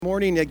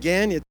Morning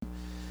again.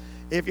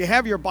 If you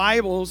have your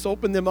Bibles,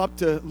 open them up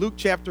to Luke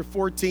chapter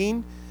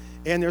 14,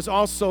 and there's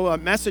also a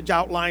message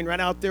outline right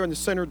out there in the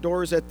center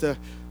doors at the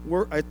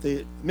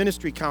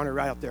ministry counter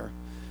right out there.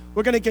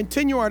 We're going to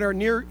continue on our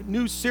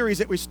new series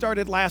that we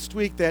started last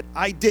week that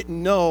I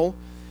didn't know,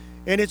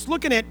 and it's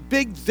looking at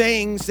big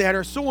things that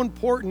are so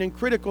important and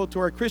critical to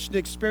our Christian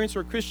experience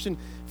or Christian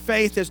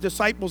faith as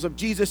disciples of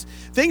Jesus.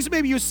 Things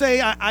maybe you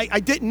say, I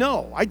didn't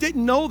know. I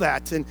didn't know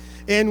that.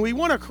 And we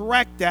want to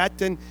correct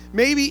that and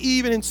maybe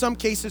even in some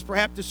cases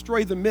perhaps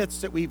destroy the myths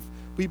that we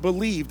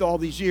believed all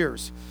these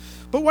years.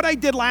 But what I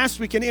did last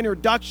week in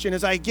introduction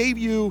is I gave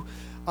you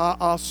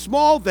a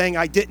small thing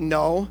I didn't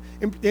know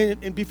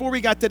and before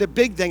we got to the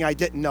big thing I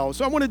didn't know.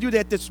 So I want to do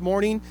that this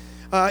morning.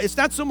 It's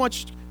not so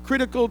much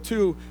critical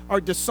to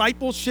our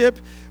discipleship,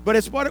 but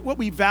it's what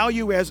we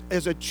value as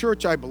a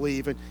church, I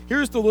believe. And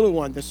here's the little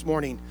one this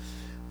morning.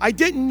 I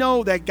didn't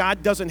know that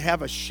God doesn't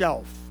have a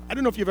shelf. I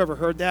don't know if you've ever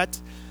heard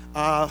that.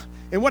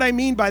 And what I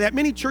mean by that,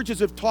 many churches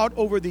have taught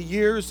over the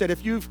years that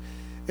if you've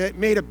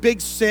made a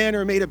big sin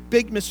or made a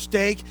big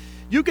mistake,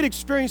 you can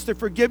experience the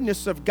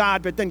forgiveness of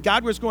God, but then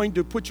God was going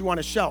to put you on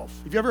a shelf.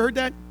 Have you ever heard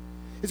that?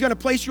 He's going to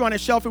place you on a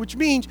shelf, which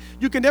means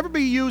you can never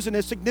be used in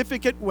a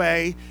significant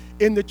way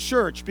in the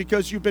church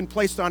because you've been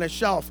placed on a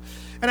shelf.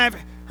 And I've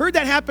heard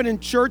that happen in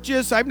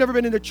churches. I've never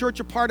been in a church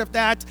a part of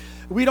that.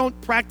 We don't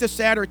practice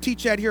that or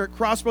teach that here at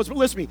Crossroads. But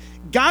listen to me,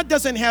 God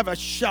doesn't have a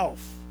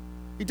shelf.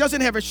 He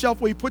doesn't have a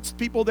shelf where he puts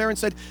people there and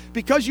said,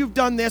 because you've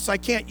done this, I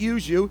can't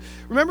use you.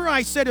 Remember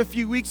I said a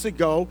few weeks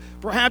ago,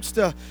 perhaps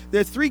the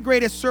three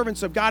greatest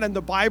servants of God in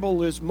the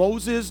Bible is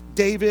Moses,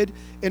 David,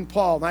 and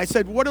Paul. And I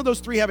said, what do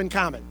those three have in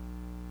common?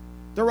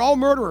 They're all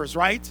murderers,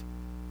 right?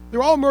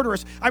 They're all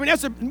murderers. I mean,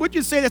 would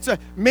you say that's a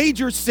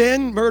major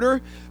sin,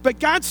 murder?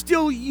 But God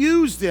still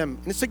used them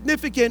in a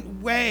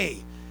significant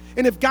way.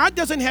 And if God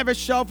doesn't have a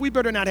shelf, we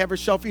better not have a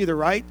shelf either,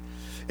 right?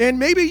 And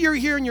maybe you're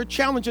here and you're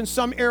challenged in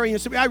some area.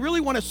 And say, I really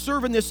want to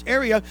serve in this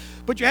area,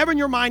 but you have in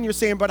your mind, you're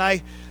saying, but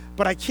I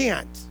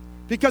can't.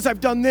 Because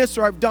I've done this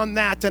or I've done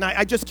that, and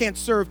I just can't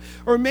serve.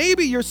 Or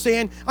maybe you're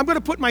saying, I'm going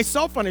to put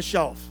myself on a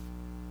shelf.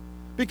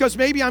 Because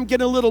maybe I'm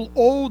getting a little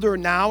older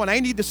now and I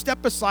need to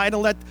step aside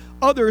and let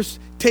others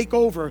take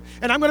over.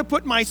 And I'm going to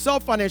put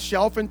myself on a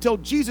shelf until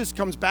Jesus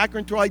comes back or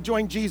until I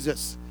join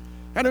Jesus.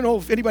 I don't know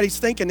if anybody's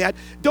thinking that.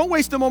 Don't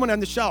waste a moment on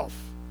the shelf.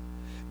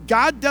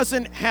 God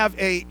doesn't have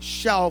a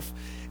shelf.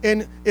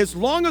 And as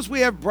long as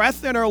we have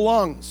breath in our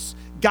lungs,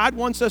 God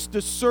wants us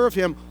to serve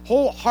him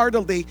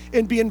wholeheartedly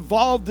and be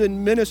involved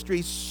in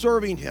ministry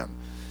serving him.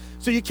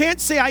 So you can't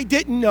say, I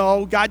didn't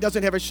know God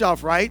doesn't have a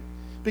shelf, right?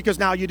 Because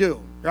now you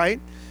do, right?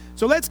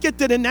 So let's get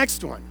to the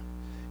next one.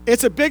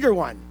 It's a bigger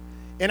one.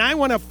 And I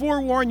want to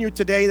forewarn you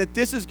today that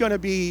this is going to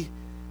be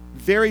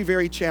very,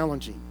 very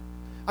challenging.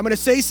 I'm going to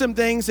say some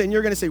things and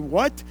you're going to say,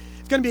 what?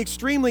 It's going to be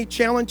extremely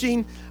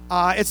challenging.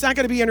 It's not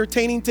going to be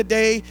entertaining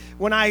today.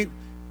 When I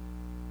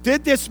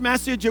did this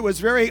message, it was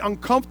very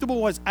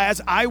uncomfortable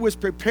as I was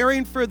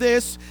preparing for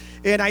this.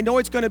 And I know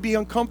it's going to be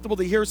uncomfortable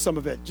to hear some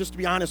of it, just to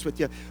be honest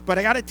with you. But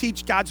I got to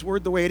teach God's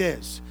word the way it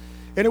is.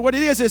 And what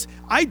it is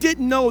I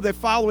didn't know that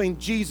following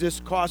Jesus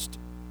cost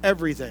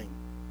everything.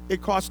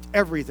 It cost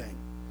everything.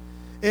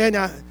 And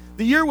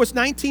the year was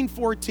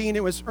 1914.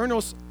 It was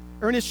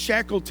Ernest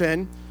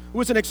Shackleton, who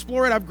was an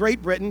explorer out of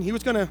Great Britain. He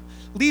was going to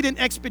lead an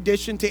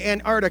expedition to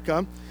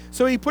Antarctica.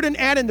 So he put an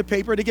ad in the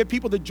paper to get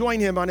people to join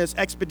him on his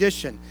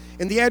expedition.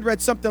 And the ad read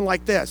something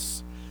like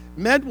this: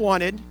 men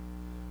wanted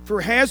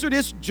for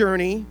hazardous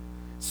journey,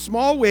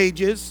 small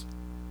wages,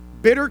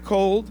 bitter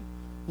cold,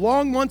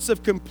 long months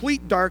of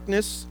complete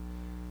darkness,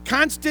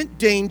 constant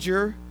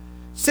danger,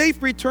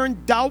 safe return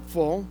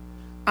doubtful,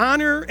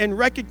 honor and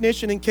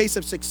recognition in case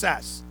of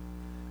success.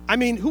 I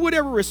mean, who would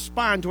ever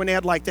respond to an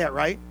ad like that,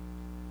 right?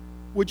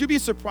 Would you be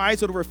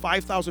surprised that over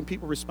 5,000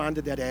 people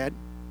responded to that ad?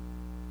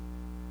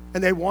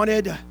 And they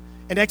wanted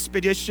an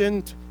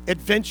expedition,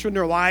 adventure in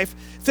their life,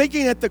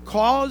 thinking that the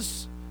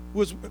cause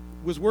was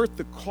worth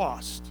the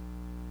cost.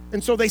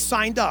 And so they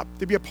signed up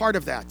to be a part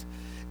of that.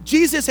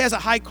 Jesus has a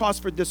high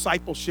cost for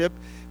discipleship.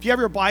 If you have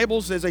your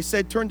Bibles, as I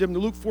said, turn them to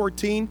Luke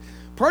 14.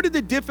 Part of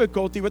the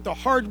difficulty with the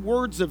hard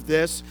words of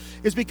this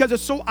is because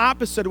it's so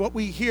opposite of what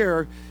we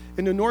hear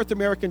in the North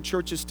American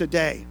churches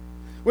today.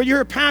 When you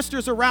hear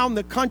pastors around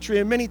the country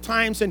and many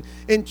times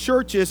in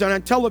churches and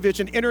on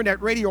television,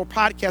 internet, radio,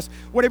 podcast,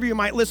 whatever you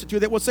might listen to,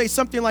 that will say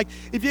something like,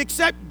 if you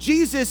accept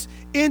Jesus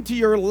into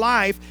your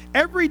life,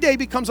 every day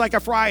becomes like a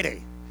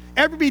Friday.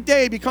 Every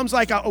day becomes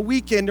like a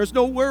weekend. There's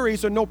no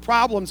worries or no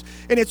problems.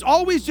 And it's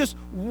always just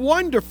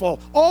wonderful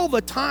all the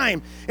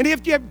time. And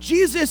if you have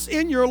Jesus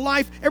in your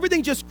life,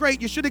 everything's just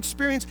great. You should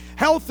experience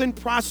health and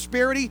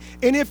prosperity.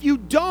 And if you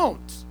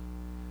don't,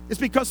 it's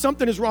because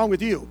something is wrong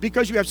with you.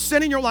 Because you have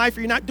sin in your life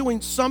or you're not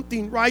doing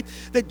something right.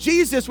 That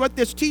Jesus, what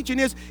this teaching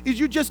is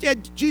you just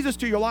add Jesus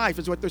to your life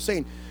is what they're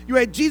saying. You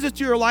add Jesus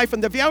to your life,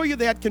 and the value of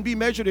that can be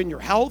measured in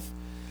your health.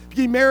 It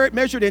can be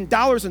measured in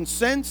dollars and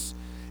cents.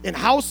 In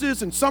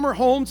houses and summer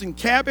homes and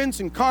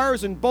cabins and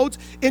cars and boats,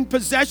 in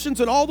possessions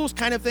and all those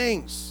kind of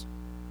things.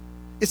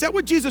 Is that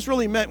what Jesus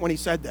really meant when he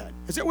said that?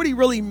 Is that what he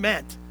really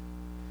meant?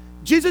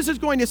 Jesus is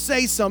going to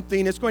say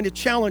something that's going to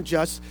challenge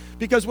us,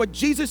 because what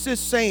Jesus is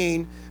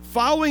saying,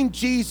 following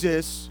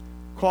Jesus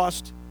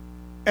cost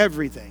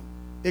everything.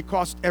 It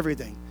cost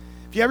everything.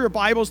 If you have your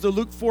Bibles to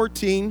Luke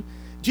 14,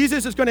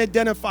 Jesus is going to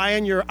identify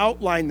in your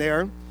outline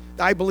there,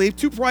 I believe,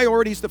 two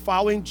priorities to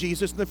following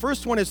Jesus. And the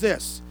first one is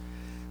this: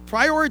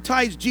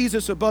 prioritize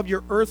Jesus above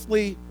your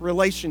earthly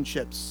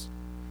relationships.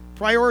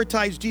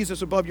 Prioritize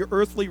Jesus above your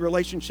earthly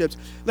relationships.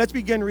 Let's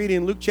begin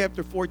reading Luke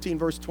chapter 14,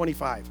 verse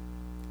 25.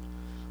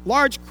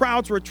 Large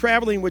crowds were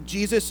traveling with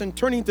Jesus, and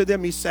turning to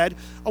them, he said,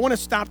 I want to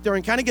stop there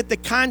and kind of get the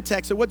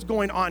context of what's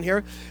going on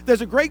here.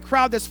 There's a great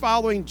crowd that's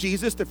following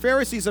Jesus. The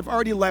Pharisees have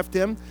already left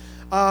him.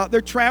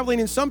 They're traveling,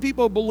 and some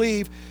people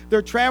believe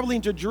they're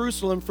traveling to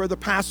Jerusalem for the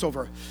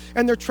Passover.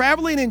 And they're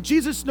traveling, and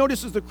Jesus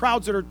notices the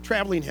crowds that are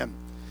traveling him.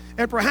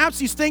 And perhaps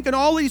he's thinking,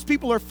 all these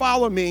people are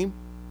following me.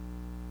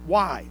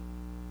 Why?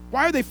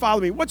 Why are they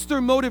following me? What's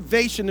their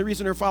motivation, the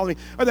reason they're following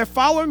me? Are they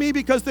following me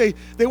because they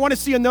want to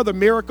see another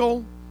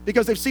miracle?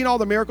 Because they've seen all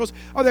the miracles?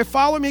 Are they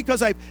following me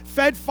because I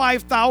fed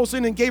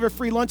 5,000 and gave a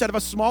free lunch out of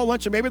a small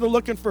lunch, and maybe they're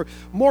looking for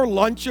more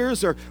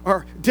lunches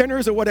or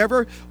dinners or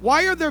whatever?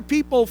 Why are there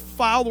people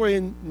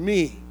following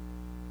me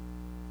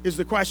is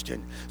the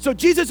question. So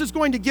Jesus is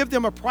going to give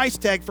them a price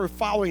tag for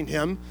following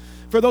him.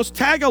 For those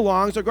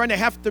tag-alongs are going to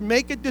have to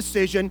make a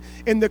decision,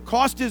 and the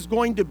cost is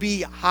going to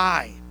be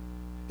high.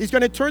 He's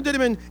going to turn to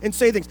them and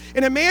say things.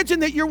 And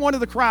imagine that you're one of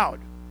the crowd.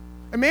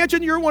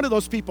 Imagine you're one of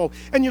those people,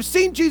 and you've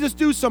seen Jesus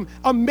do some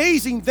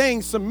amazing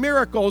things, some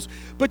miracles,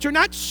 but you're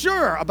not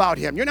sure about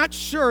him. You're not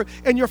sure,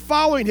 and you're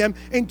following him.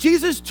 And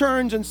Jesus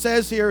turns and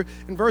says here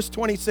in verse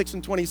 26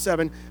 and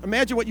 27,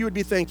 imagine what you would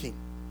be thinking.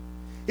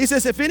 He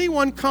says, if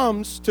anyone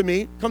follows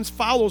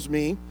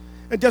me,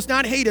 and does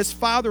not hate his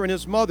father and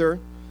his mother,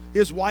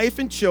 his wife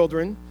and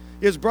children,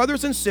 his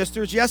brothers and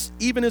sisters, yes,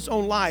 even his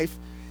own life,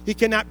 he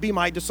cannot be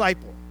my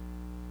disciple.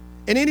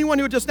 And anyone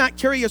who does not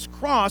carry his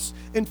cross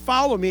and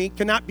follow me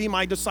cannot be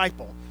my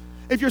disciple.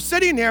 If you're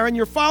sitting there and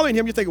you're following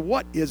him, you think,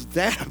 what is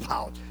that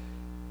about?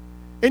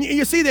 And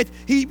you see that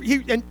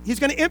he's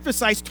going to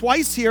emphasize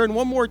twice here, and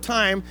one more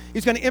time,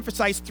 he's going to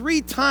emphasize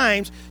 3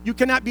 times, you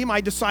cannot be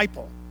my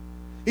disciple.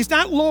 He's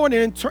not lowering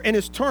it in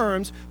his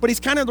terms, but he's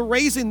kind of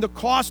raising the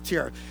cost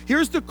here.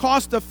 Here's the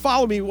cost of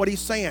follow me, what he's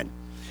saying.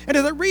 And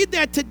as I read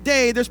that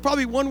today, there's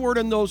probably one word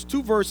in those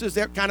 2 verses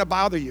that kind of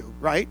bother you,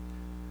 right?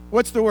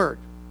 What's the word?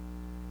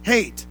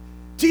 Hate.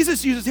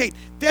 Jesus uses hate.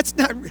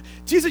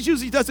 Jesus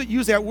usually doesn't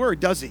use that word,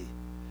 does he?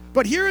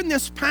 But here in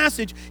this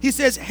passage, he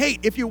says hate.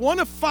 If you want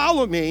to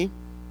follow me,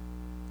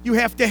 you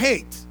have to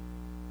hate.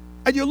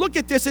 And you look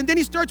at this, and then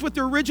he starts with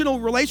the original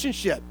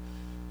relationship.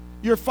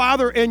 Your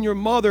father and your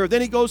mother.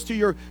 Then he goes to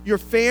your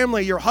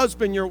family, your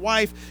husband, your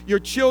wife, your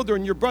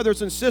children, your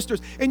brothers and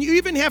sisters. And you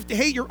even have to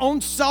hate your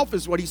own self,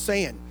 is what he's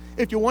saying,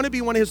 if you want to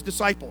be one of his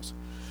disciples.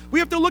 We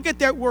have to look at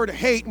that word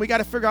hate, and we got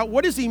to figure out,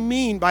 what does he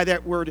mean by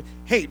that word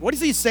hate? What is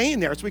he saying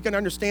there so we can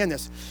understand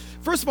this?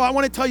 First of all, I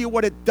want to tell you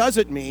what it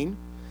doesn't mean.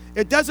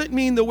 It doesn't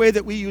mean the way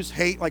that we use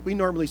hate, like we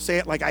normally say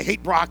it, like I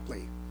hate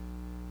broccoli.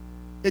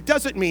 It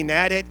doesn't mean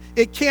that.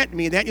 It can't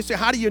mean that. You say,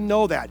 how do you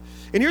know that?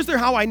 And here's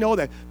how I know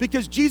that.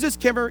 Because Jesus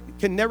can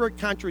never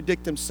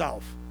contradict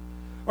himself.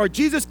 Or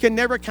Jesus can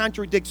never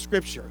contradict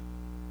Scripture.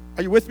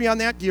 Are you with me on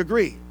that? Do you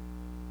agree?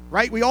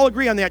 Right? We all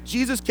agree on that.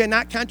 Jesus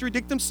cannot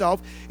contradict himself,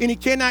 and he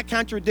cannot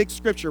contradict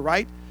Scripture,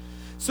 right?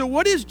 So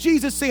what is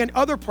Jesus saying in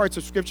other parts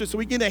of Scripture so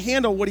we get a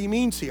handle on what he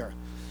means here?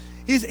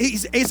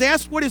 He's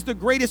asked what is the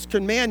greatest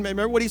commandment.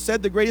 Remember what he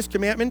said? The greatest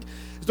commandment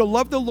is to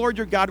love the Lord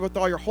your God with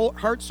all your whole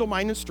heart, soul,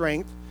 mind, and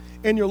strength,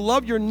 and you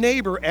love your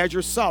neighbor as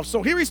yourself.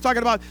 So here he's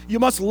talking about you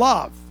must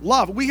love.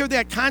 Love. We hear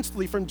that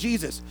constantly from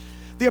Jesus.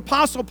 The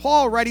Apostle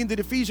Paul, writing to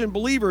the Ephesian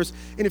believers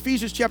in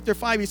Ephesians chapter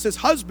 5, he says,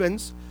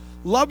 husbands,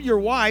 love your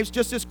wives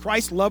just as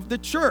Christ loved the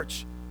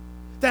church.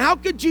 Then how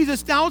could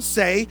Jesus now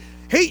say,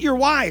 hate your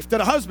wife, to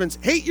the husbands,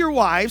 hate your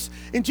wives,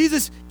 and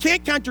Jesus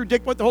can't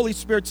contradict what the Holy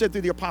Spirit said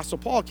through the Apostle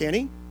Paul, can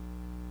he?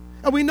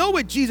 And we know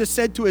what Jesus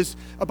said to us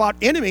about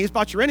enemies,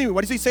 about your enemy.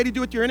 What does he say to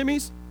do with your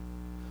enemies?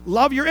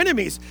 Love your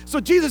enemies. So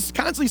Jesus is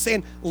constantly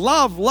saying,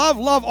 love, love,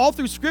 love, all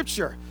through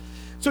Scripture.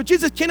 So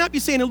Jesus cannot be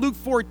saying in Luke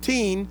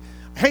 14,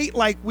 hate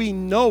like we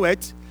know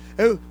it,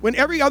 when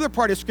every other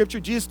part of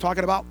Scripture, Jesus is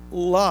talking about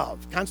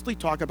love, constantly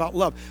talking about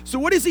love. So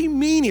what does he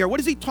mean here?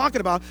 What is he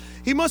talking about?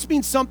 He must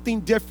mean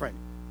something different.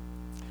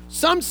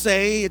 Some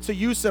say it's a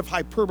use of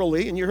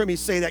hyperbole, and you hear me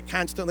say that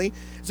constantly.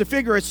 It's a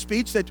figure of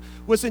speech that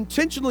was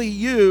intentionally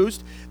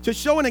used to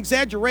show an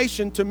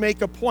exaggeration to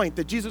make a point,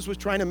 that Jesus was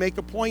trying to make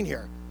a point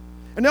here.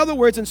 In other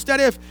words, instead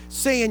of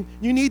saying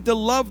you need to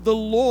love the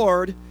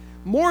Lord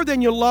more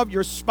than you love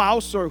your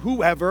spouse or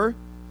whoever,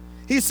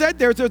 he said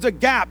there's a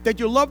gap, that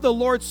you love the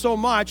Lord so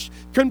much,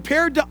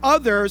 compared to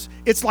others,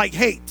 it's like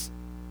hate.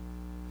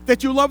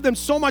 That you love them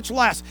so much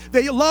less.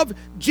 That you love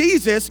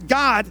Jesus,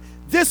 God,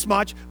 this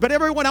much, but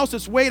everyone else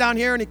is way down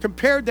here, and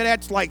compared to that,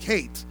 it's like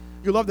hate.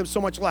 You love them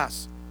so much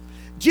less.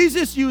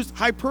 Jesus used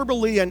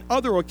hyperbole on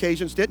other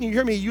occasions, didn't you?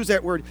 Hear me use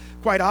that word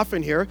quite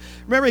often here.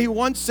 Remember, he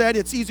once said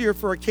it's easier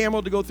for a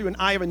camel to go through an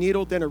eye of a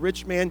needle than a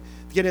rich man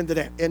to get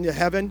into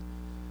heaven.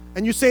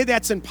 And you say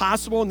that's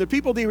impossible. And the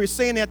people they were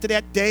saying that to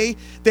that day,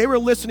 they were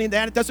listening to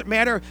that. It doesn't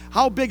matter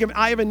how big an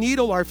eye of a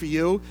needle are for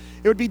you.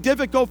 It would be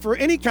difficult for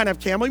any kind of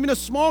camel, even a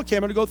small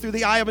camel, to go through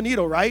the eye of a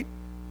needle, right?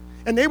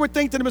 And they would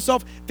think to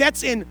themselves,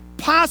 that's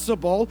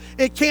impossible.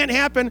 It can't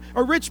happen.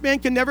 A rich man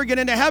can never get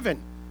into heaven.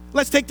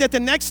 Let's take that to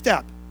the next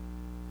step.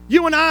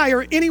 You and I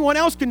or anyone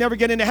else can never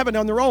get into heaven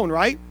on their own,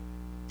 right?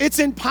 It's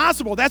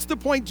impossible. That's the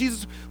point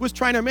Jesus was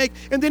trying to make.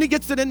 And then he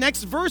gets to the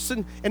next verse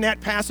in that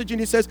passage, and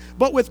he says,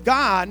 but with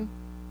God,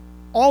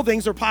 all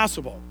things are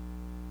possible.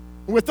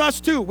 With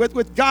us too,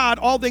 with God,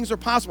 all things are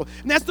possible.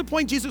 And that's the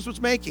point Jesus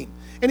was making.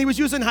 And he was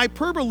using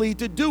hyperbole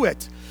to do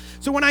it.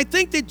 So when I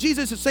think that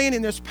Jesus is saying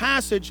in this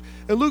passage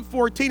in Luke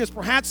 14 is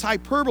perhaps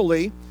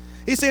hyperbole,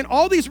 he's saying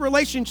all these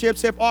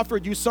relationships have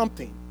offered you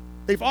something.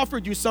 They've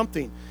offered you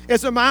something.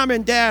 As a mom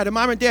and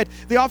dad,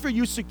 they offer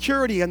you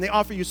security and they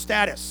offer you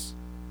status.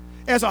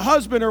 As a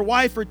husband or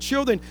wife or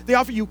children, they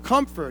offer you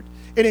comfort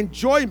and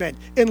enjoyment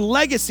and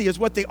legacy is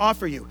what they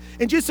offer you.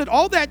 And Jesus said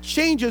all that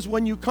changes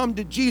when you come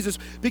to Jesus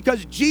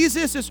because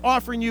Jesus is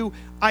offering you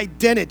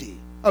identity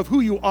of who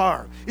you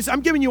are. He said,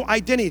 I'm giving you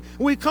identity.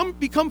 When we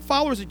become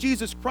followers of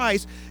Jesus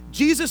Christ,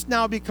 Jesus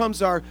now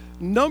becomes our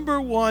number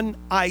one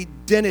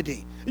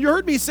identity. You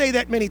heard me say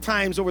that many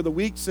times over the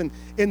weeks and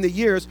in the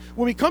years.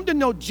 When we come to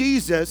know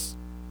Jesus,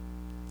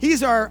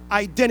 he's our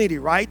identity,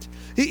 right?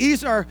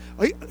 He's our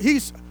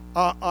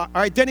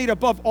identity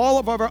above all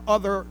of our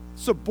other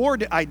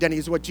subordinate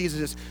identities, what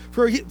Jesus is.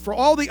 For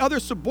all the other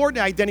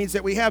subordinate identities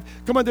that we have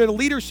come under the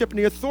leadership and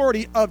the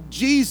authority of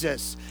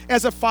Jesus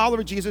as a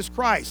follower of Jesus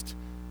Christ.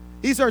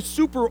 He's our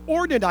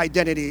superordinate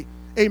identity,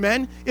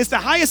 amen? It's the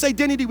highest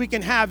identity we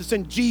can have is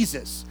in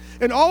Jesus.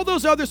 And all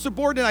those other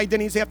subordinate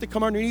identities have to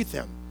come underneath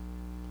him.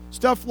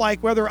 Stuff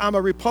like whether I'm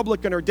a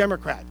Republican or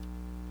Democrat.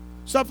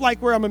 Stuff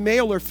like where I'm a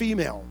male or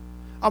female.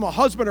 I'm a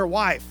husband or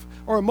wife.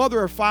 Or a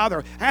mother or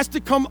father, has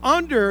to come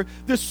under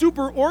the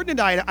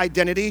superordinate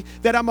identity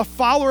that I'm a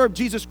follower of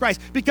Jesus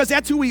Christ, because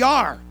that's who we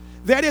are.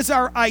 That is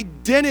our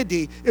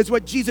identity, is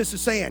what Jesus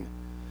is saying.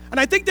 And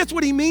I think that's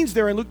what he means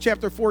there in Luke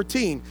chapter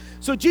 14.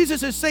 So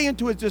Jesus is saying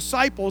to his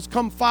disciples,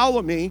 come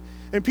follow me,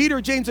 and Peter,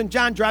 James, and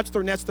John drops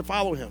their nets to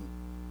follow him.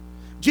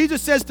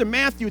 Jesus says to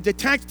Matthew, the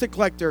tax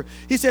collector,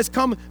 he says,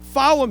 come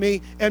follow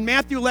me, and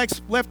Matthew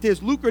left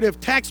his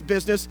lucrative tax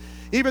business,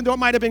 even though it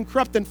might have been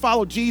corrupt, and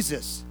followed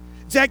Jesus.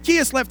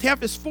 Zacchaeus left half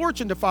his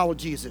fortune to follow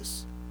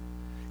Jesus.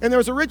 And there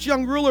was a rich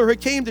young ruler who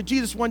came to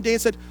Jesus one day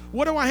and said,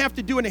 what do I have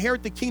to do to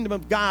inherit the kingdom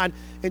of God?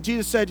 And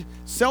Jesus said,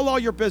 sell all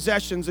your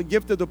possessions and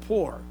give to the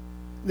poor.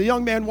 And the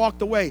young man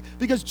walked away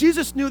because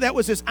Jesus knew that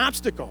was his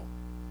obstacle.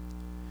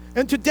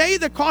 And today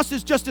the cost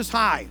is just as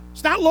high.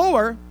 It's not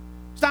lower.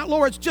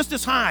 It's just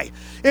as high.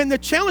 And the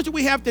challenge that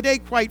we have today,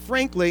 quite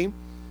frankly,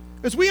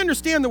 is we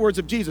understand the words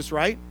of Jesus,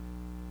 right?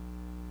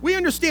 We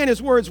understand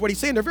his words, what he's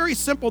saying. They're very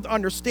simple to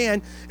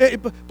understand,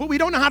 but we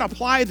don't know how to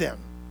apply them.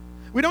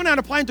 We don't know how to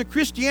apply them to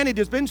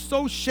Christianity. It's been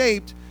so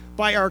shaped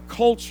by our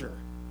culture.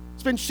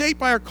 It's been shaped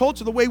by our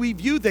culture, the way we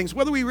view things,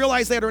 whether we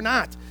realize that or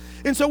not.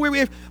 And so we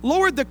have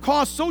lowered the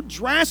cost so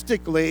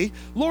drastically,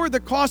 lowered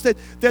the cost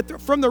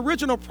that from the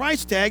original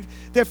price tag,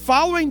 that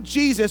following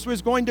Jesus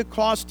was going to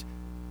cost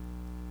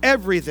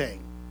everything.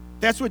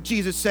 That's what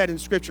Jesus said in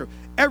Scripture.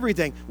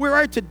 Everything. We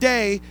are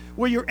today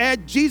where you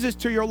add Jesus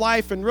to your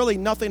life and really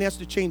nothing has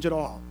to change at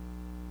all.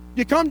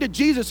 You come to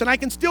Jesus and I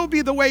can still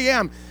be the way I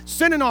am,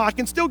 sin and all. I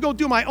can still go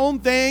do my own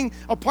thing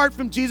apart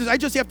from Jesus. I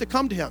just have to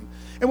come to him.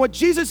 And what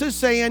Jesus is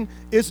saying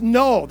is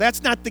no,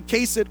 that's not the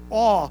case at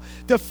all.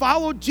 To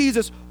follow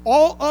Jesus,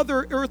 all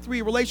other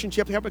earthly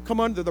relationships have to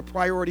come under the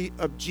priority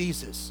of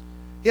Jesus.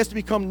 He has to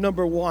become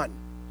number one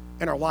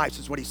in our lives,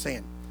 is what he's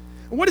saying.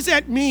 And what does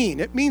that mean?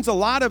 It means a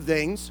lot of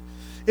things.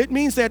 It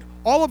means that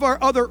all of our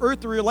other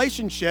earthly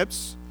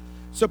relationships,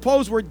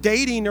 suppose we're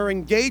dating or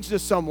engaged to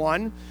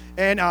someone,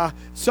 and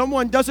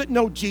someone doesn't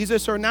know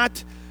Jesus or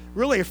not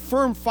really a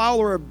firm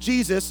follower of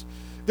Jesus,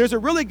 there's a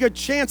really good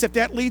chance if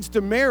that leads to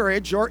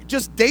marriage or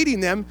just dating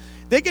them,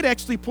 they could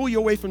actually pull you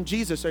away from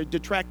Jesus or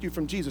detract you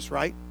from Jesus,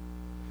 right?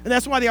 And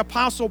that's why the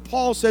Apostle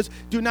Paul says,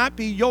 do not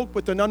be yoked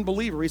with an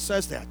unbeliever. He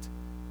says that.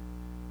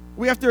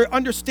 We have to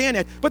understand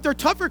it. But there are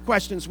tougher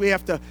questions we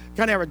have to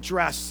kind of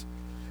address.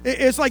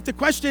 It's like the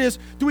question is,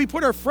 do we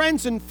put our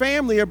friends and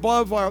family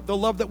above the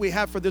love that we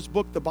have for this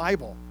book, the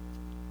Bible?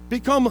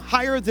 Become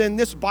higher than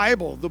this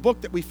Bible, the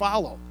book that we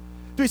follow?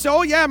 Do we say,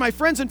 oh yeah, my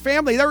friends and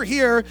family, they're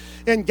here,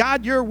 and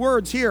God, your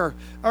word's here?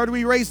 Or do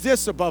we raise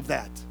this above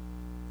that?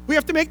 We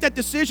have to make that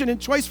decision and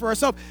choice for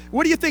ourselves.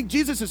 What do you think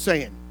Jesus is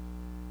saying?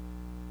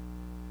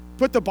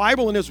 Put the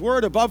Bible and his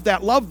word above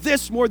that. Love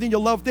this more than you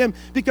love them,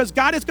 because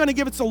God is going to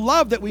give us the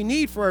love that we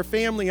need for our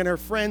family and our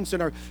friends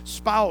and our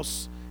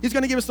spouse. He's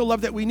going to give us the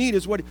love that we need,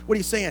 is what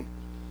he's saying.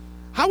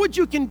 How would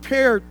you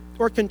compare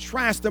or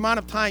contrast the amount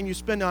of time you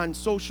spend on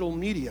social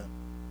media?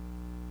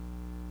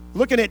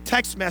 Looking at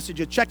text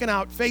messages, checking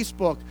out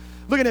Facebook,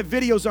 looking at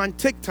videos on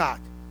TikTok.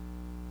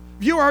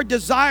 view our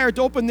desire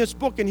to open this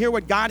book and hear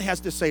what God has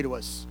to say to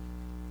us?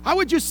 How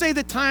would you say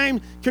the time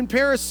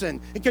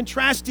comparison and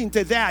contrasting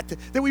to that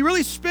we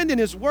really spend in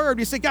His Word?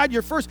 We say, God,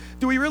 you're first.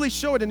 Do we really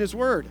show it in His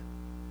Word?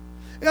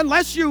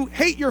 Unless you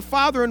hate your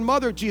father and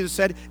mother, Jesus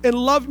said, and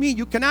love me,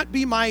 you cannot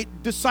be my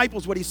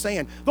disciples, what He's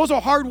saying. Those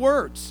are hard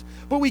words,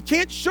 but we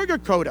can't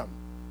sugarcoat them.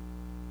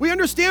 We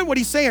understand what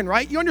He's saying,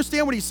 right? You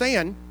understand what He's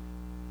saying.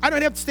 I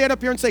don't have to stand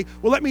up here and say,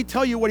 well, let me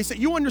tell you what He said.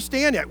 You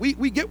understand it.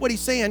 We get what He's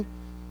saying.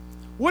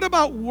 What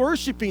about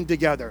worshiping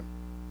together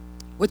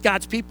with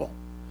God's people?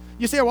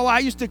 You say, well, I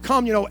used to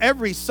come,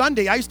 every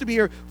Sunday. I used to be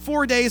here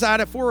 4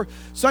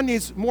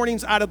 Sundays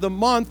mornings out of the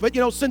month. But,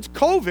 since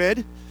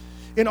COVID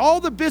and all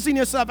the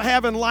busyness I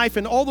have in life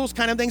and all those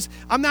kind of things,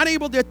 I'm not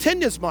able to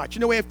attend as much.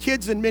 We have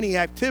kids and many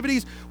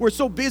activities. We're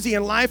so busy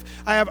in life.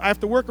 I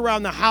have to work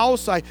around the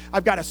house.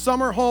 I've got a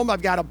summer home.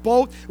 I've got a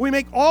boat. We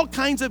make all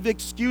kinds of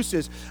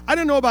excuses. I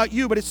don't know about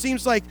you, but it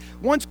seems like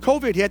once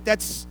COVID hit,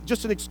 that's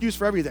just an excuse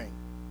for everything.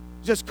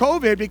 Just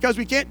COVID, because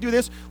we can't do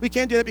this, we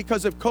can't do that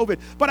because of COVID.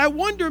 But I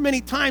wonder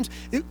many times,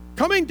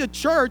 coming to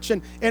church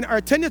and our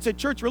attendance at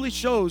church really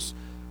shows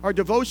our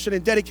devotion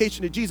and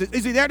dedication to Jesus.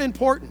 Is He that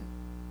important?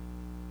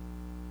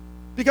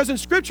 Because in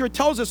Scripture it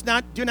tells us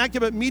do not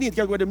give a meeting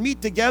together, but to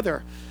meet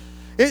together.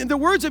 In the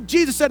words of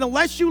Jesus said,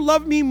 unless you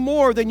love me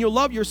more than you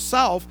love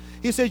yourself,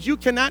 He says, you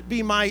cannot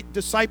be my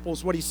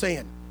disciples, what He's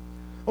saying.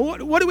 What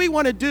do we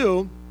want to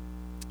do?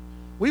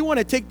 We want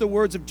to take the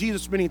words of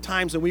Jesus many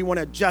times and we want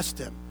to adjust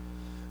them.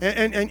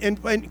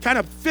 And kind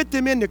of fit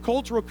them into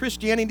cultural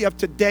Christianity of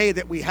today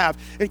that we have,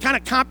 and kind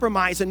of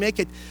compromise and make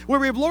it where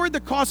we've lowered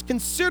the cost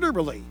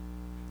considerably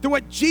to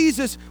what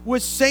Jesus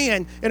was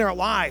saying in our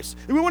lives.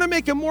 And we want to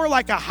make Him more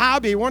like a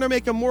hobby. We want to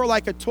make Him more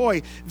like a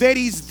toy, that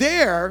He's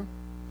there,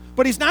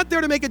 but He's not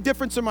there to make a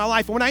difference in my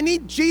life. And when I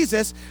need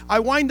Jesus, I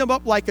wind Him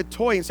up like a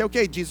toy and say,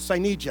 okay, Jesus, I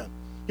need you.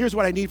 Here's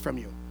what I need from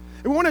you.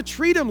 And we want to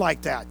treat Him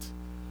like that.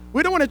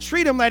 We don't want to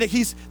treat Him like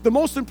He's the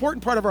most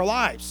important part of our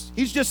lives.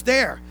 He's just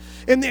there.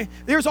 And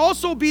there's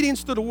also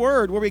obedience to the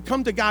Word, where we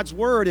come to God's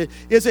Word.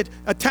 Is it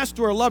a test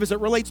to our love as it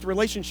relates to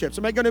relationships?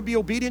 Am I going to be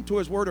obedient to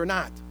His Word or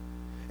not?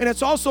 And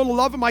it's also the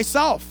love of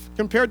myself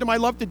compared to my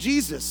love to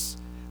Jesus.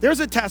 There's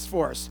a test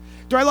for us.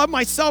 Do I love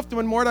myself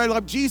more than I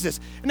love Jesus?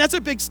 And that's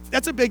a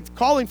big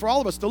calling for all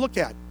of us to look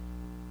at.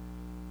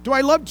 Do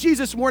I love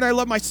Jesus more than I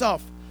love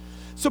myself?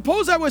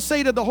 Suppose I would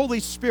say to the Holy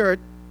Spirit,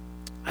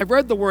 I've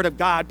read the Word of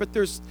God, but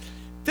there's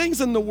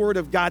things in the Word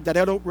of God that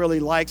I don't really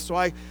like, so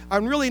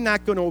I'm really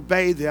not going to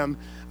obey them.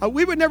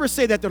 We would never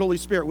say that to the Holy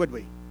Spirit, would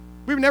we?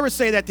 We would never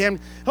say that to Him.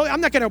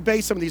 I'm not going to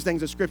obey some of these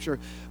things in Scripture.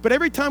 But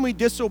every time we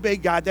disobey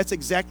God, that's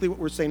exactly what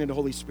we're saying to the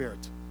Holy Spirit.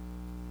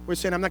 We're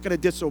saying, I'm not going to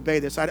disobey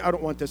this. I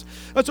don't want this.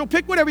 So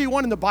pick whatever you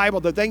want in the Bible,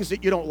 the things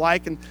that you don't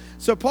like. And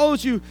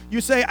suppose you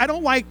say, I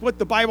don't like what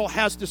the Bible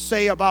has to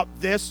say about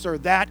this or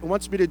that and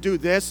wants me to do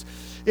this.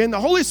 And the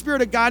Holy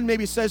Spirit of God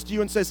maybe says to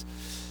you and says,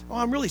 oh,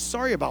 I'm really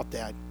sorry about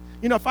that.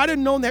 If I'd have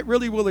known that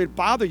really would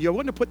bother you, I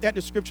wouldn't have put that in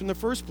the Scripture in the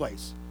first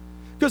place.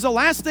 Because the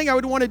last thing I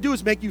would want to do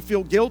is make you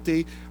feel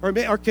guilty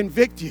or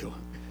convict you.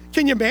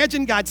 Can you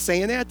imagine God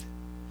saying that?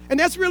 And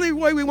that's really the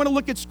way we want to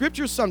look at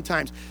Scripture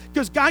sometimes.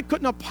 Because God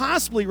couldn't have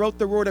possibly wrote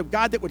the Word of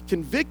God that would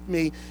convict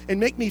me and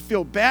make me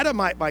feel bad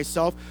about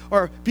myself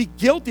or be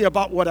guilty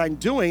about what I'm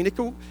doing.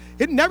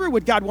 It never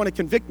would God want to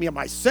convict me of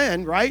my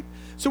sin, right?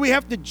 So we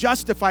have to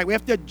justify. We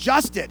have to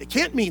adjust it. It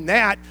can't mean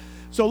that.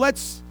 So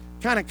let's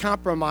kind of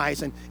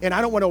compromise, and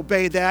I don't want to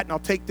obey that, and I'll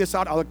take this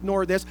out, I'll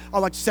ignore this,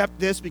 I'll accept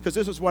this because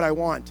this is what I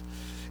want.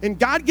 And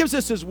God gives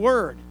us His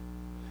Word,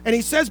 and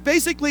He says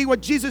basically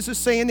what Jesus is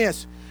saying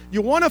is,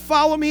 you want to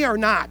follow me or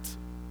not?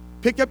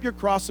 Pick up your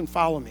cross and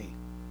follow me.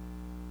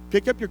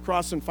 Pick up your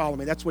cross and follow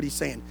me. That's what He's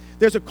saying.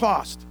 There's a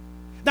cost.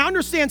 Now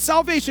understand,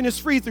 salvation is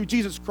free through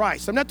Jesus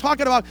Christ. I'm not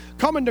talking about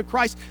coming to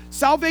Christ.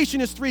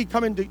 Salvation is free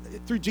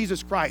through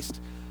Jesus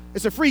Christ.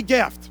 It's a free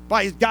gift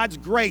by God's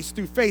grace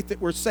through faith that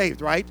we're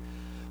saved, right?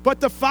 But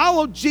to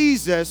follow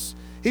Jesus,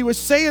 He was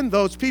saying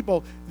those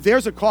people,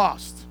 there's a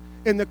cost.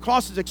 And the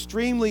cost is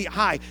extremely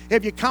high.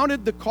 Have you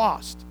counted the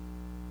cost?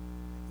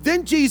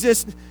 Then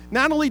Jesus,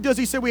 not only does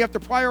He say we have to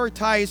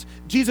prioritize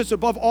Jesus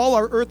above all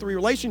our earthly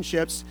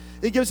relationships,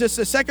 He gives us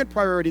a second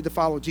priority to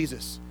follow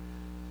Jesus.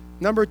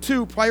 Number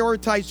 2,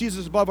 prioritize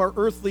Jesus above our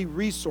earthly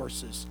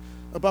resources.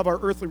 Above our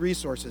earthly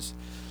resources.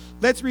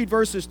 Let's read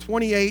verses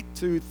 28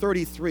 to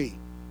 33.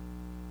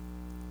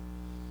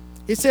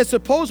 It says,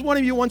 suppose one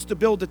of you wants to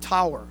build a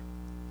tower.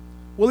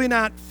 Will he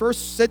not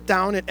first sit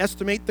down and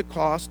estimate the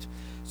cost,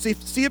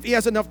 see if he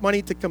has enough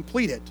money to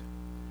complete it?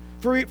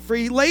 For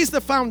he lays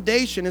the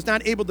foundation, is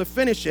not able to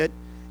finish it.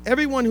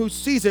 Everyone who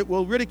sees it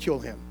will ridicule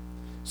him,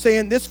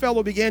 saying, this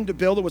fellow began to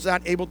build and was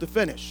not able to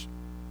finish.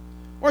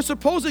 Or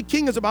suppose a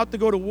king is about to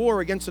go to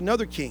war against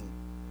another king.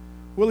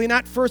 Will he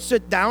not first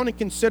sit down and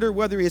consider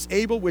whether he is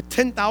able with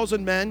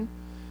 10,000 men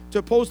to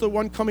oppose the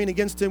one coming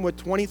against him with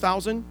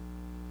 20,000?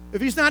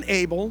 If he's not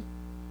able,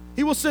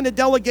 he will send a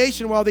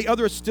delegation while the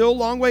other is still a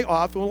long way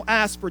off and will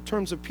ask for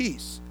terms of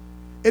peace.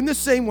 In the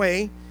same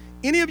way,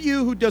 any of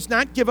you who does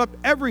not give up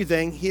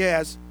everything he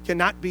has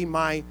cannot be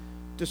my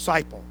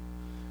disciple.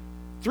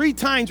 3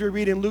 times we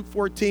read in Luke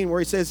 14 where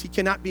he says he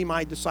cannot be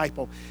my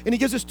disciple. And he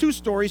gives us 2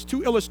 stories,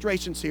 2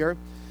 illustrations here.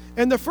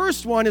 And the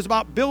first one is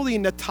about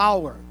building the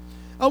tower.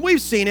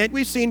 We've seen it.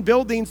 We've seen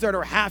buildings that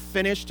are half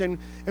finished, and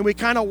we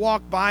kind of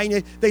walk by,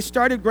 and they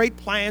started great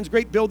plans,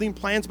 great building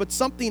plans, but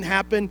something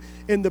happened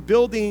in the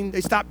building.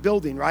 They stopped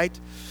building, right?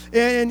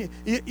 And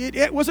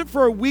it wasn't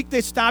for a week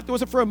they stopped. It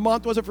wasn't for a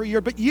month. It wasn't for a year.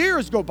 But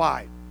years go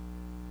by.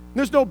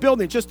 There's no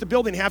building, just the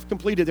building half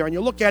completed there. And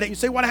you look at it, and you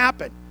say, what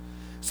happened?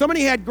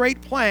 Somebody had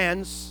great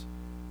plans,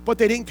 but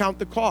they didn't count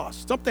the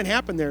cost. Something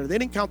happened there. They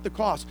didn't count the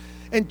cost.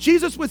 And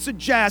Jesus would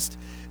suggest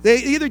they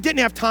either didn't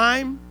have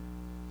time,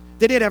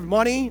 they didn't have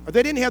money, or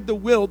they didn't have the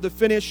will to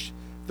finish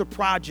the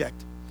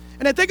project.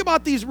 And I think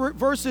about these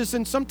verses,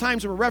 and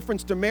sometimes a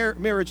reference to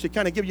marriage to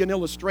kind of give you an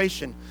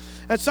illustration.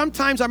 And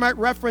sometimes I might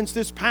reference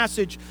this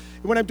passage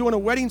when I'm doing a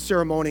wedding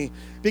ceremony,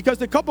 because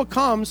the couple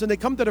comes, and they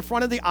come to the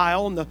front of the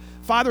aisle, and the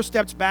father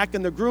steps back,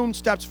 and the groom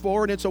steps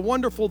forward, and it's a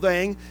wonderful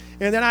thing.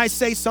 And then I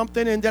say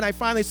something, and then I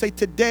finally say,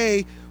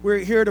 today we're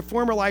here to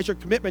formalize your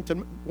commitment to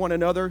one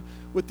another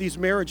with these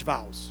marriage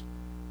vows.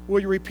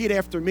 Will you repeat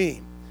after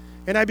me?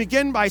 And I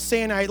begin by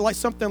saying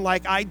something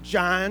like, I,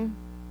 John,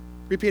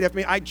 repeat after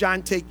me, I,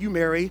 John, take you,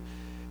 Mary,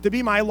 to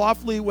be my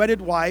lawfully wedded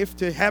wife,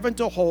 to have and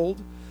to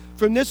hold,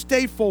 from this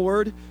day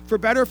forward, for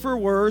better, for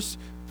worse,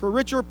 for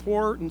rich or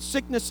poor, in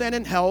sickness and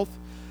in health,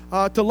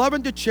 to love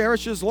and to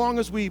cherish as long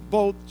as we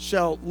both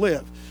shall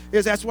live.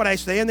 That's what I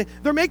say. And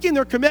they're making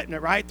their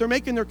commitment, right? They're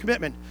making their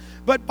commitment.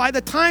 But by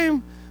the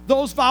time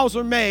those vows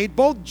are made,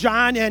 both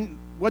John and,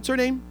 what's her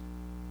name?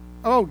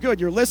 Oh, good,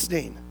 you're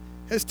listening.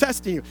 It's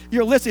testing you.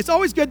 You're listening. It's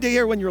always good to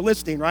hear when you're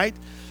listening, right?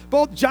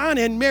 Both John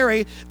and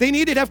Mary, they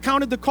needed to have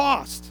counted the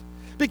cost,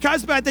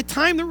 because by the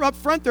time they're up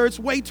front there, it's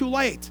way too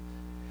late.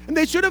 And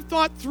they should have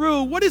thought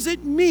through, what does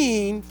it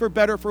mean for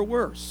better, for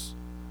worse,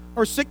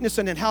 or sickness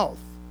and in health?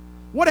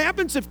 What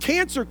happens if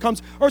cancer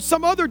comes, or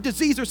some other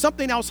disease, or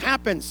something else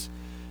happens?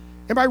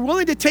 Am I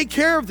willing to take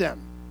care of them?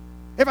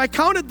 If I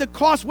counted the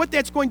cost, what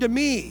that's going to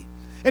mean?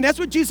 And that's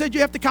what Jesus said,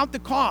 you have to count the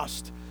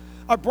cost.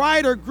 A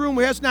bride or groom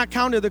who has not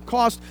counted the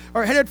cost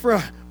are headed for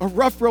a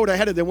rough road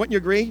ahead of them. Wouldn't you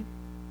agree?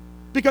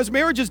 Because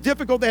marriage is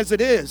difficult as it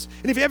is.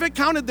 And if you haven't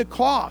counted the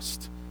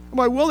cost, am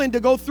I willing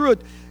to go through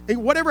it?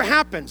 And whatever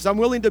happens, I'm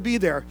willing to be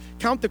there.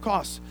 Count the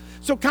cost.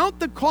 So count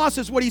the cost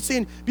is what he's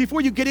saying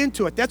before you get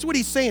into it. That's what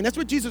he's saying. That's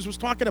what Jesus was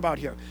talking about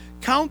here.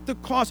 Count the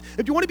cost.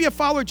 If you want to be a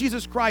follower of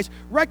Jesus Christ,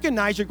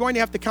 recognize you're going to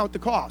have to count the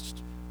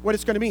cost. What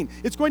it's going to mean.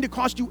 It's going to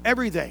cost you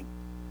everything.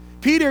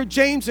 Peter,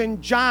 James, and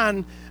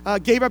John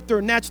gave up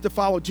their nets to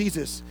follow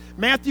Jesus.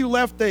 Matthew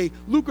left a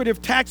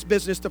lucrative tax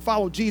business to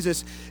follow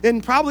Jesus.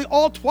 And probably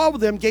all 12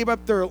 of them gave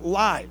up their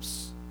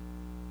lives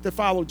to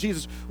follow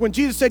Jesus. When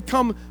Jesus said,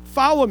 come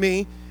follow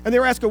me, and they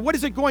were asking, what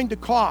is it going to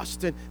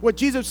cost? And what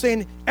Jesus was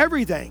saying,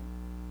 everything.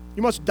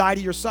 You must die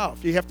to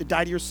yourself. You have to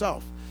die to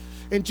yourself.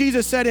 And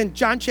Jesus said in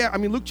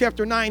Luke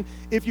chapter 9,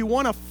 if you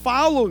want to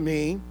follow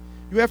me,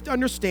 you have to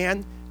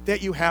understand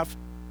that you have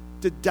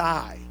to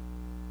die.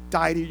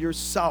 Die to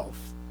yourself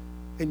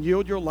and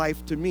yield your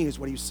life to me is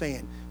what he's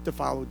saying, to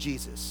follow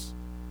Jesus.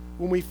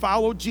 When we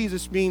follow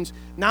Jesus means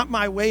not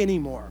my way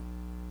anymore,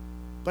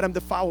 but I'm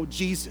to follow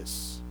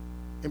Jesus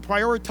and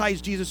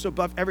prioritize Jesus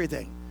above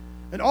everything.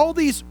 And all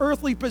these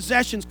earthly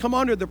possessions come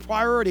under the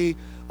priority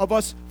of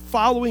us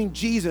following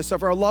Jesus,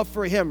 of our love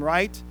for him,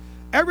 right?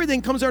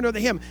 Everything comes under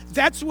him.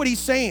 That's what he's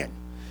saying.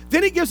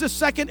 Then he gives a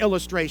second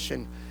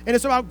illustration, and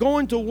it's about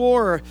going to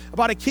war,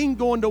 about a king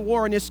going to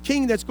war. And this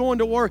king that's going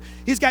to war,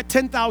 he's got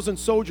 10,000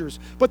 soldiers.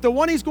 But the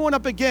one he's going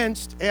up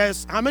against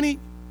has how many?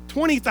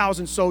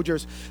 20,000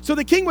 soldiers. So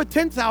the king with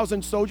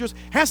 10,000 soldiers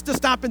has to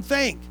stop and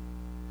think,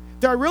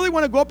 do I really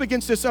want to go up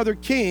against this other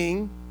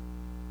king?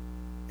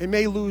 It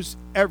may lose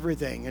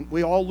everything, and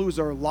we all lose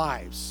our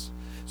lives.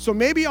 So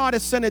maybe I ought to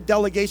send a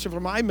delegation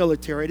from my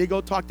military to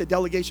go talk to the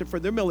delegation for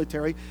their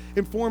military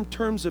and form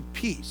terms of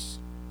peace.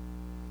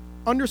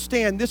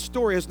 Understand, this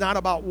story is not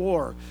about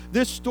war.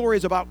 This story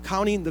is about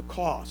counting the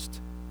cost.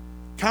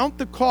 Count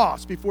the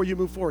cost before you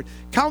move forward.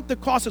 Count the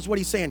cost is what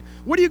he's saying.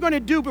 What are you going to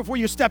do before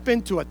you step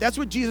into it? That's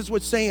what Jesus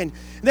was saying.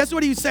 And that's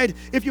what he said.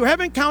 If you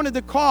haven't counted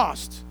the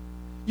cost,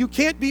 you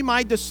can't be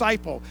my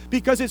disciple,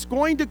 because it's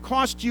going to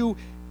cost you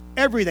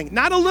everything.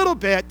 Not a little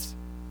bit.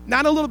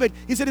 Not a little bit.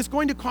 He said it's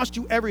going to cost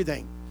you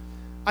everything.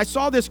 I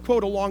saw this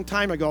quote a long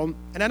time ago,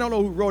 and I don't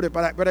know who wrote it,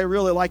 but I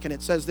really like it.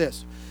 It says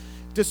this: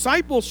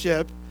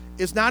 discipleship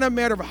is not a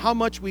matter of how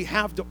much we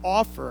have to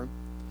offer,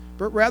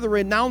 but rather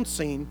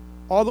renouncing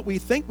all that we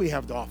think we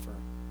have to offer.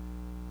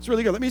 It's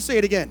really good. Let me say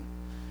it again.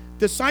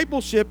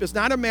 Discipleship is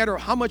not a matter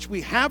of how much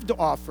we have to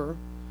offer,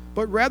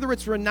 but rather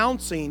it's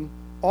renouncing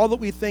all that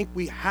we think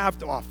we have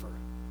to offer.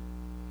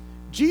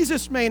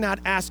 Jesus may not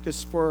ask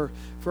us for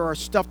our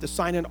stuff to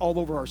sign in all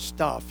over our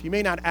stuff. He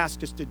may not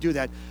ask us to do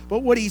that. But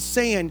what he's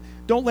saying,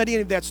 don't let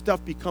any of that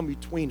stuff become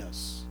between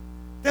us.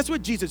 That's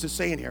what Jesus is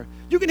saying here.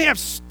 You can have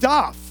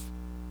stuff,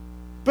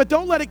 but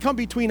don't let it come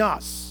between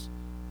us.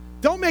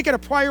 Don't make it a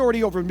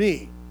priority over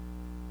me.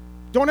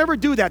 Don't ever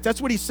do that.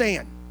 That's what he's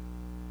saying.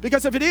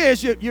 Because if it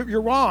is,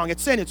 you're wrong.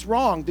 It's sin. It's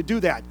wrong to do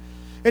that.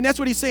 And that's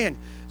what he's saying.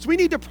 So we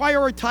need to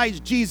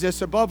prioritize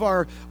Jesus above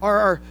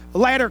our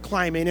ladder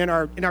climbing and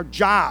our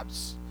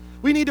jobs.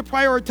 We need to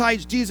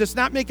prioritize Jesus,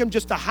 not make him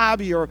just a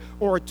hobby or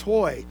a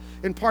toy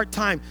in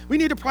part-time. We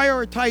need to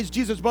prioritize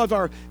Jesus above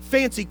our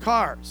fancy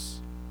cars,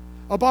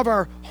 above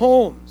our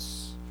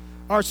homes,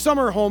 our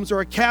summer homes or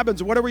our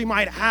cabins, or whatever we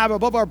might have,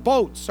 above our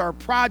boats, our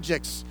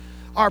projects,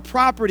 our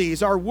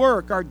properties, our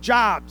work, our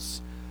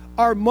jobs,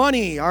 our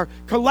money, our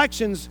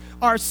collections,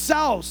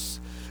 ourselves.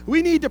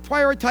 We need to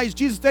prioritize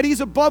Jesus, that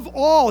he's above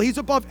all. He's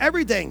above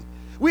everything.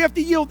 We have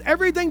to yield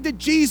everything to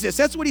Jesus.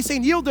 That's what he's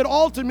saying. Yield it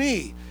all to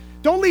me.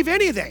 Don't leave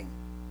anything.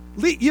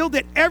 Yield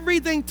it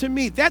everything to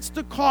me. That's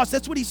the cost.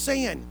 That's what he's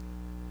saying.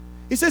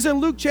 He says in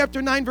Luke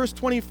chapter 9, verse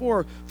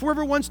 24, "For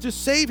whoever wants to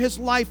save his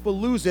life will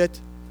lose it,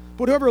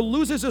 but whoever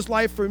loses his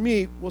life for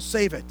me will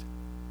save it."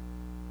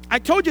 I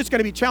told you it's going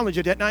to be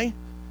challenging, didn't I?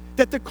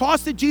 That the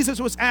cost that Jesus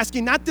was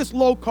asking, not this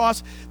low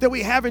cost that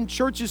we have in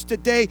churches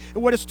today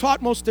and what is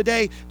taught most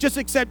today, just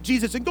accept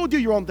Jesus and go do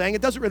your own thing.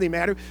 It doesn't really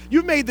matter.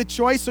 You've made the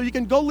choice, so you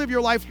can go live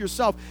your life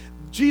yourself.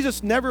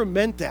 Jesus never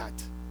meant that.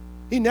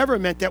 He never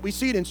meant that. We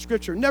see it in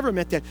Scripture. Never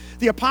meant that.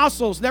 The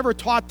apostles never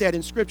taught that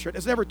in Scripture.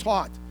 It's never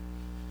taught.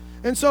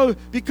 And so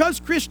because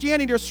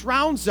Christianity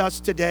surrounds us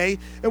today,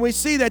 and we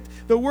see that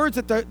the words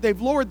that they've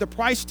lowered the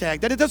price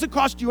tag, that it doesn't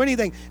cost you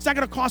anything. It's not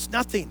going to cost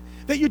nothing.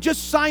 That you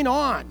just sign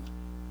on.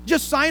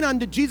 Just sign on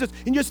to Jesus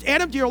and just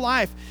add him to your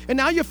life. And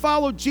now you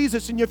follow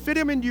Jesus and you fit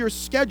him into your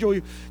schedule.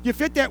 You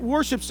fit that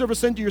worship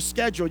service into your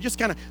schedule. You just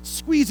kind of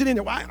squeeze it in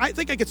there. Well, I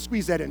think I could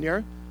squeeze that in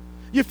there.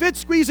 You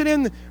squeeze it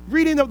in,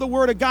 reading of the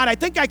Word of God. I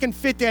think I can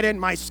fit that in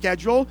my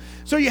schedule.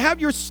 So you have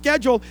your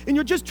schedule, and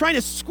you're just trying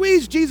to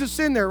squeeze Jesus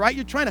in there, right?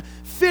 You're trying to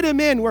fit him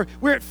in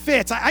where it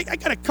fits. I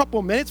got a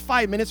couple minutes,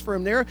 5 minutes for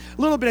him there,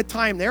 a little bit of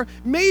time there.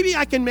 Maybe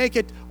I can make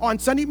it on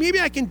Sunday. Maybe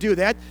I can do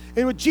that.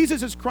 And what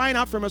Jesus is crying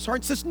out from his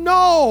heart, says,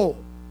 no,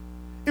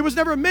 it was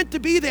never meant to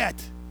be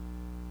that.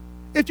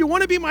 If you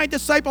want to be my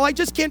disciple, I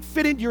just can't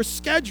fit into your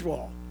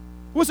schedule.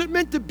 Was it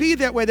meant to be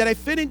that way, that I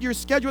fit into your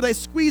schedule, that I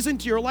squeeze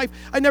into your life?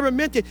 I never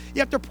meant it. You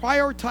have to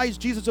prioritize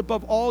Jesus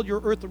above all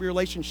your earthly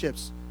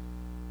relationships.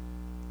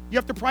 You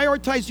have to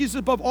prioritize Jesus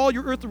above all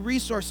your earthly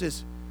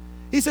resources.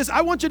 He says,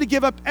 I want you to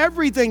give up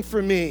everything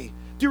for me.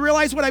 Do you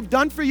realize what I've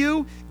done for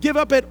you? Give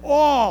up it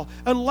all.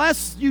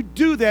 Unless you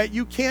do that,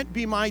 you can't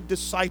be my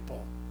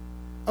disciple.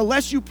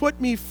 Unless you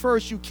put me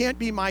first, you can't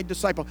be my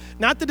disciple.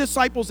 Not the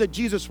disciples that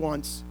Jesus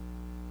wants.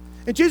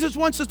 And Jesus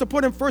wants us to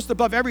put him first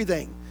above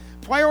everything.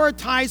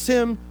 Prioritize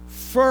him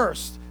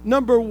first.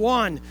 Number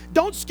one,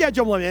 don't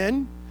schedule him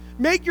in.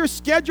 Make your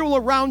schedule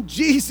around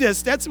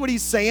Jesus. That's what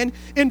he's saying.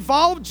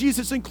 Involve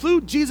Jesus.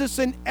 Include Jesus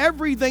in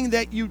everything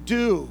that you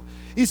do.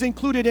 He's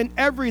included in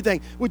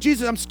everything. With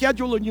Jesus, I'm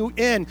scheduling you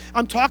in.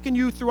 I'm talking to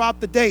you throughout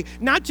the day.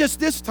 Not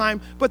just this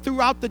time, but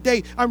throughout the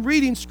day. I'm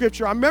reading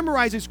Scripture. I'm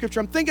memorizing Scripture.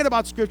 I'm thinking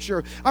about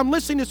Scripture. I'm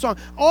listening to songs.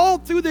 All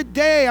through the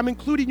day, I'm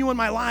including you in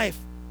my life.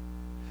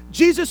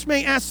 Jesus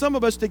may ask some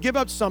of us to give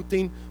up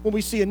something when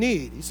we see a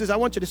need. He says, I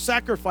want you to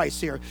sacrifice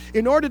here.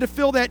 In order to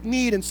fill that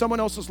need in someone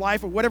else's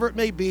life or whatever it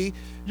may be,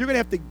 you're going to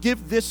have to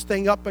give this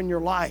thing up in your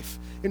life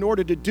in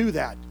order to do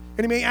that.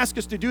 And he may ask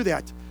us to do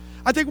that.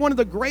 I think one of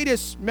the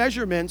greatest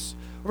measurements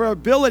of our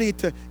ability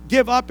to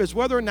give up is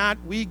whether or not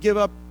we give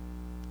up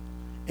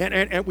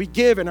and we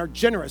give and are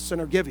generous in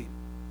our giving.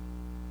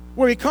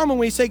 Where we come and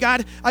we say,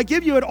 God, I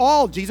give you it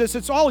all, Jesus.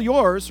 It's all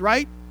yours,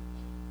 right?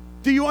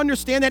 Do you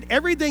understand that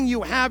everything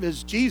you have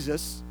is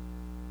Jesus?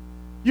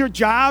 Your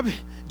job,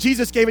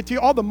 Jesus gave it to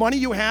you. All the money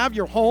you have,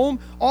 your home,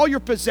 all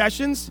your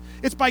possessions,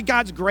 it's by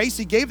God's grace.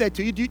 He gave that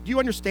to you. Do you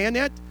understand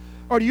that?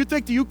 Or do you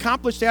think that you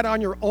accomplished that on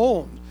your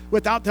own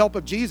without the help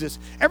of Jesus?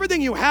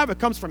 Everything you have, it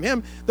comes from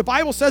him. The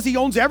Bible says he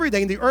owns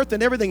everything, the earth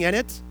and everything in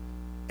it.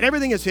 And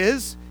everything is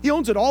his. He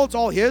owns it all. It's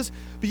all his.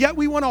 But yet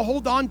we want to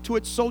hold on to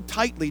it so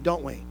tightly,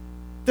 don't we?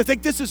 To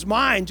think this is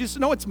mine. Just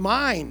know it's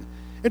mine.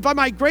 And by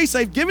my grace,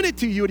 I've given it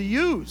to you to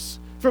use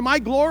for my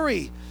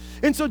glory.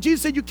 And so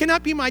Jesus said, you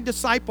cannot be my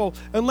disciple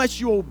unless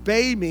you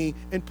obey me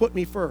and put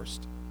me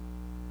first.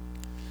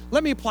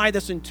 Let me apply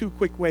this in two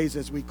quick ways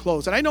as we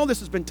close. And I know this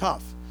has been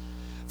tough.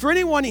 For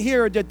anyone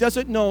here that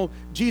doesn't know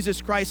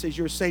Jesus Christ as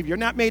your Savior,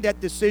 not made that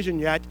decision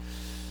yet,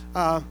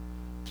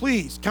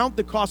 please count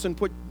the cost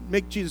and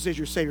make Jesus as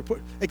your Savior.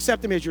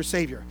 Accept him as your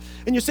Savior.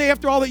 And you say,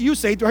 after all that you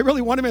say, do I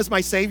really want him as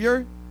my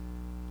Savior?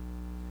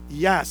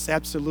 Yes,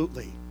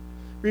 absolutely.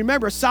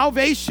 Remember,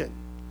 salvation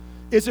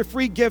is a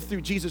free gift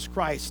through Jesus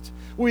Christ.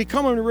 When we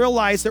come and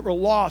realize that we're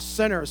lost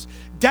sinners,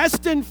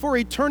 destined for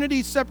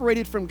eternity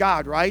separated from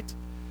God, right?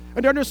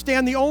 And to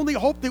understand the only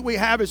hope that we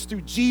have is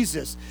through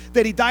Jesus,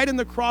 that he died on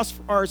the cross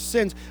for our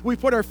sins. We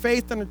put our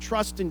faith and our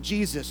trust in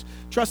Jesus.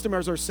 Trust him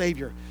as our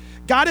Savior.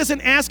 God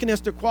isn't asking us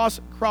to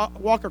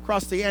walk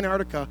across the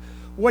Antarctica.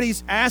 What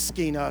he's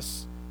asking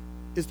us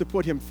is to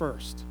put him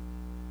first,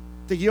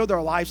 to yield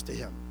our lives to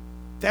him.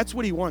 That's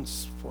what he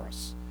wants for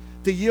us,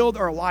 to yield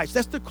our lives.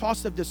 That's the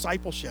cost of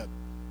discipleship.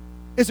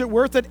 Is it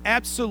worth it?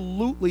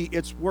 Absolutely,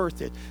 it's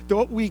worth it.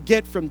 What we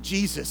get from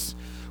Jesus,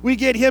 we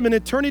get him in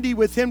eternity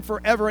with him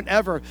forever and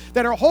ever.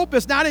 That our hope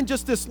is not in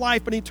just this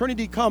life, but in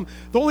eternity to come.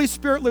 The Holy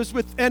Spirit lives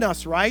within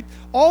us, right?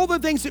 All the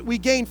things that we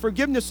gain,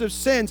 forgiveness of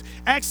sins,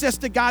 access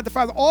to God the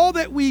Father, all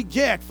that we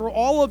get for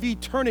all of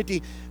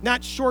eternity,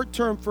 not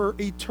short-term, for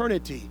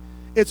eternity.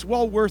 It's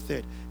well worth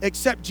it.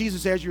 Accept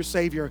Jesus as your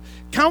Savior.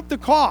 Count the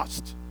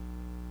cost.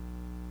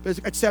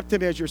 Accept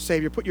him as your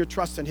Savior. Put your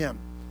trust in him.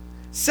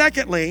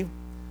 Secondly,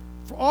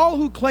 for all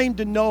who claim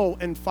to know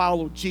and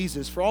follow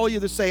Jesus, for all of you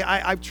that say,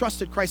 I've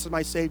trusted Christ as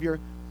my Savior,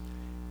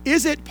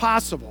 is it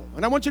possible?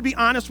 And I want you to be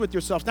honest with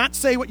yourselves, not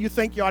say what you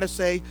think you ought to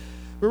say,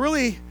 but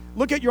really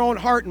look at your own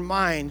heart and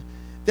mind,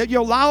 that you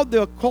allowed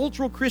the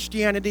cultural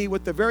Christianity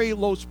with the very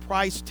lowest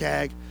price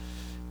tag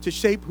to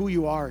shape who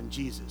you are in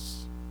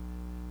Jesus.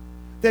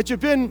 That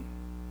you've been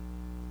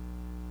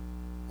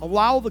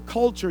allow the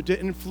culture to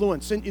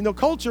influence. And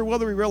culture,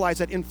 whether we realize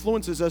that,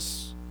 influences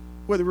us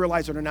whether we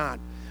realize it or not.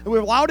 And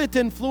we've allowed it to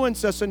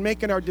influence us in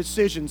making our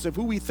decisions of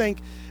who we think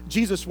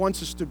Jesus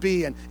wants us to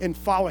be and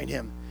following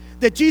him.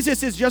 That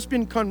Jesus has just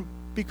become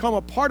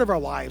a part of our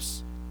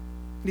lives,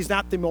 and he's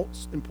not the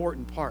most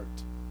important part.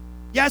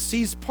 Yes,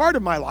 he's part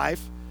of my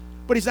life,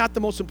 but he's not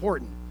the most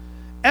important.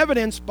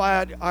 Evidenced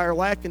by our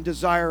lack and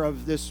desire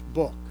of this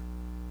book.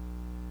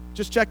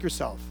 Just check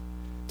yourself.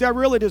 Do I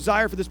really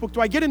desire for this book?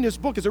 Do I get in this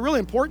book? Is it really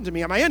important to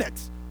me? Am I in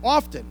it?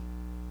 Often.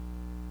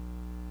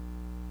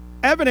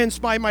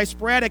 Evidenced by my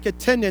sporadic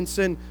attendance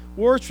in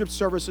worship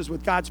services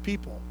with God's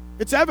people.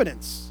 It's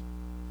evidence.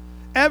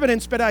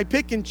 Evidence that I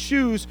pick and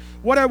choose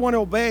what I want to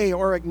obey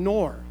or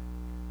ignore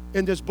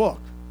in this book.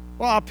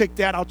 Well, I'll pick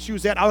that, I'll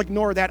choose that, I'll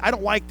ignore that, I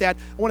don't like that,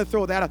 I want to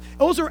throw that out.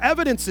 Those are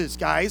evidences,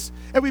 guys.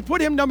 And we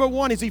put him number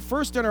one. Is he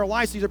first in our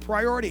lives? He's a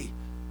priority.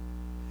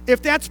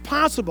 If that's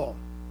possible,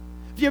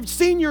 if you've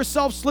seen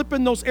yourself slip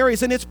in those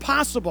areas, and it's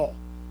possible.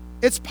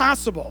 It's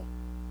possible.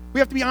 We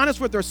have to be honest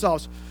with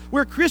ourselves.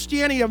 Where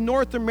Christianity of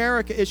North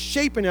America is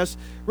shaping us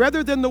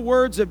rather than the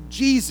words of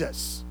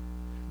Jesus.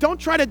 Don't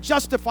try to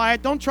justify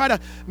it. Don't try to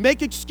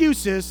make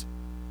excuses.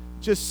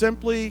 Just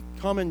simply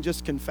come and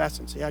just confess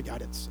and say, I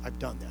got it. I've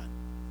done that.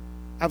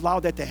 I've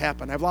allowed that to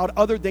happen. I've allowed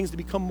other things to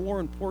become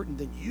more important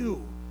than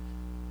you.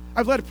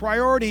 I've let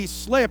priorities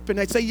slip, and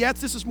I say,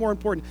 yes, this is more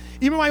important.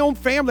 Even my own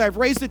family, I've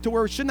raised it to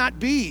where it should not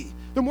be.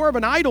 They're more of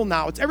an idol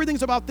now.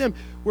 Everything's about them,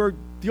 where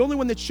the only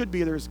one that should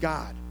be there is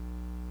God.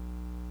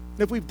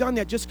 And if we've done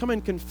that, just come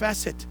and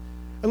confess it.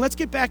 And let's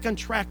get back on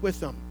track with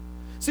them.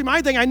 See,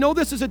 my thing, I know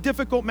this is a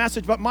difficult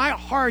message, but my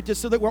heart is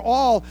so that we're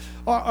all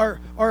are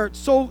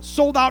so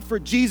sold out for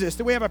Jesus,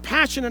 that we have a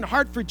passion and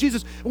heart for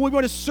Jesus, and we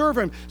want to serve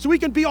him, so we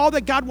can be all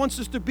that God wants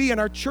us to be, and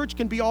our church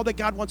can be all that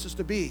God wants us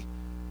to be.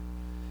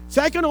 See,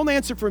 I can only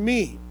answer for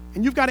me,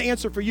 and you've got to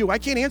answer for you. I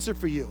can't answer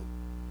for you.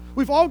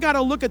 We've all got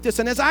to look at this,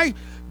 and as I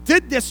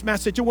did this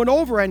message and went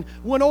over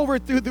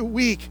it through the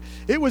week,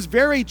 it was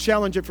very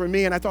challenging for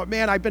me, and I thought,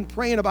 man, I've been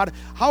praying about it.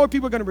 How are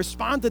people going to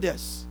respond to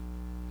this?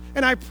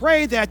 And I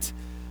pray that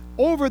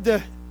over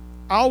the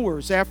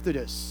hours after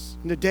this,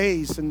 and the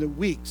days and the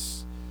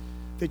weeks,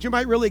 that you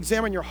might really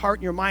examine your heart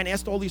and your mind,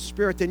 ask the Holy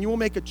Spirit, then you will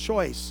make a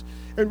choice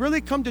and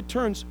really come to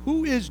terms,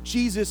 who is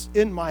Jesus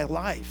in my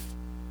life?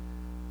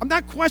 I'm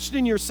not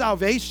questioning your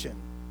salvation,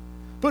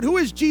 but who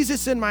is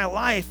Jesus in my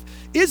life?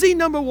 Is he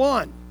number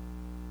one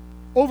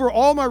over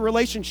all my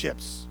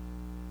relationships,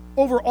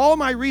 over all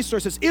my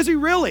resources? Is he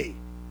really?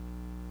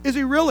 Is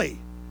he really?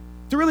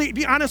 To really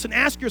be honest and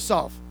ask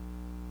yourself.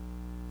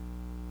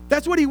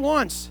 That's what he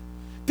wants.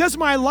 Does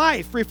my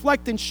life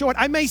reflect and show it?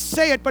 I may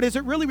say it, but does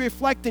it really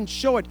reflect and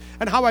show it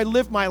and how I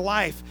live my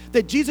life?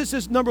 That Jesus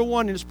is number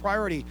one in his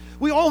priority.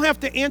 We all have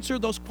to answer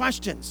those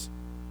questions.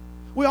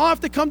 We all have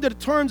to come to the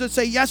terms and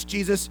say, yes,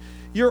 Jesus,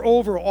 you're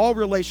over all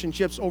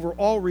relationships, over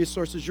all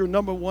resources. You're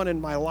number one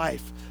in my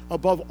life,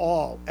 above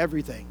all,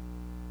 everything.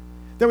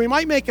 Then we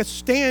might make a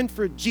stand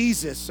for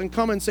Jesus and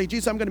come and say,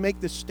 Jesus, I'm going to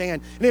make this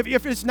stand. And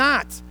if it's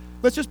not,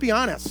 let's just be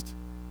honest.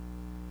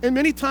 And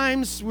many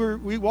times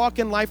we walk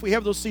in life, we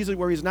have those seasons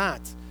where he's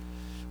not.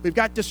 We've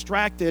got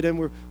distracted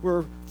and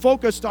we're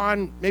focused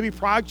on maybe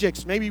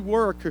projects, maybe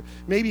work, or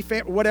maybe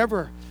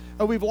whatever.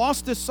 And we've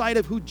lost this sight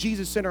of who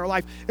Jesus is in our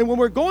life. And when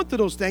we're going through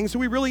those things, who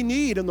we really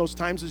need in those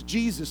times is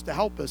Jesus to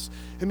help us.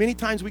 And many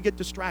times we get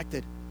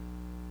distracted.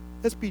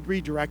 Let's be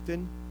redirected.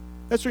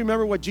 Let's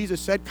remember what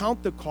Jesus said.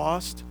 Count the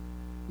cost.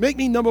 Make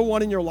me number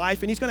one in your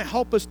life. And he's going to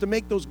help us to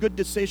make those good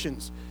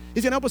decisions.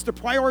 He's going to help us to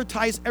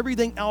prioritize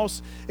everything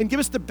else and give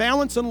us the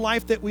balance in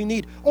life that we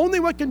need. Only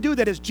one can do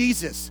that is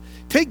Jesus.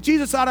 Take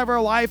Jesus out of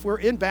our life, we're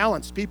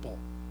imbalanced people.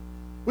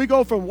 We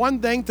go from one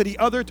thing to the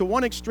other, to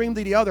one extreme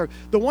to the other.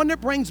 The one that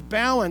brings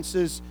balance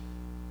is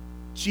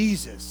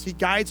Jesus. He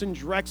guides and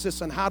directs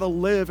us on how to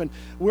live and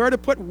where to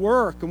put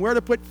work and where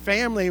to put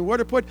family and where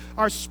to put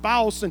our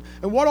spouse and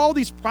what all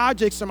these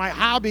projects and my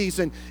hobbies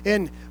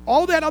and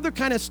all that other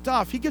kind of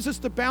stuff. He gives us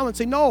the balance.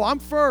 Say, no, I'm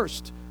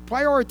first.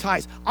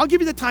 Prioritize. I'll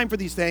give you the time for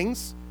these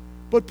things,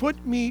 but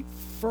put me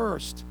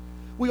first.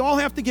 We all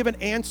have to give an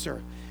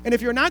answer. And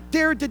if you're not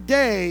there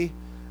today,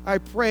 I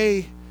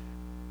pray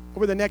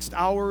over the next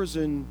hours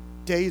and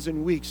days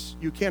and weeks,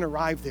 you can't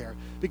arrive there,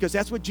 because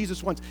that's what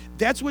Jesus wants.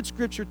 That's what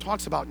Scripture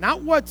talks about,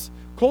 not what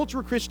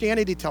cultural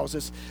Christianity tells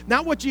us,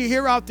 not what you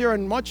hear out there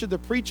in much of the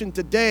preaching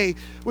today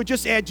would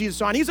just add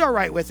Jesus on. He's all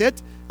right with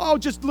it. Oh,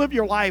 just live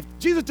your life.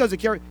 Jesus doesn't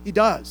care. He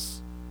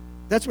does.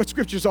 That's what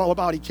Scripture's all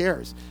about. He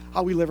cares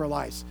how we live our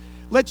lives.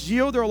 Let's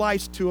yield our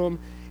lives to Him,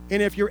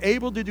 and if you're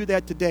able to do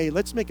that today,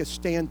 let's make a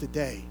stand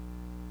today.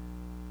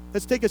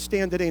 Let's take a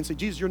stand today and say,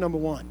 Jesus, you're number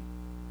one.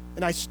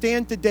 And I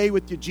stand today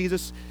with you,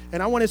 Jesus,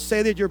 and I want to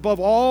say that you're above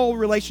all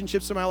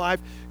relationships in my life.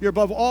 You're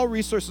above all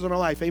resources in my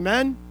life.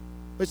 Amen?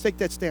 Let's take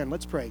that stand.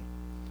 Let's pray.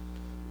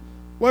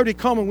 Lord, we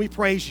come and we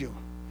praise you.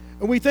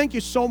 And we thank you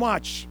so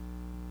much.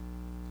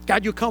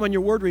 God, you come and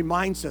your word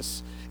reminds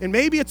us. And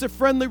maybe it's a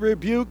friendly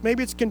rebuke.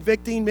 Maybe it's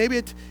convicting. Maybe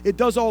it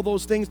does all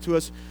those things to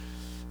us.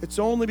 It's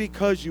only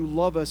because you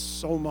love us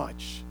so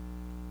much.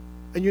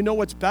 And you know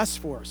what's best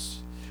for us.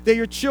 That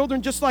your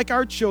children, just like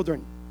our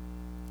children,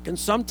 can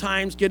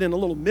sometimes get in a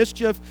little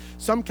mischief,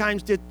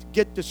 sometimes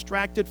get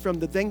distracted from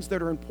the things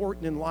that are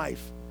important in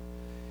life.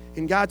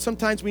 And God,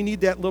 sometimes we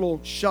need that little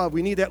shove.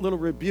 We need that little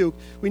rebuke.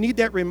 We need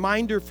that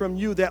reminder from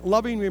you, that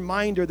loving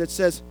reminder that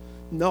says,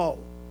 no,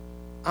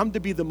 I'm to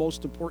be the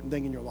most important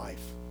thing in your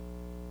life.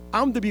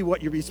 I'm to be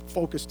what you're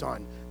focused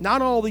on,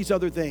 not all these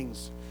other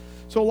things.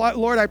 So,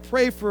 Lord, I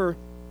pray for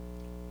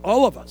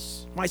all of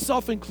us,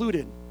 myself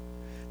included.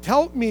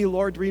 Help me,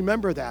 Lord, to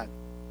remember that.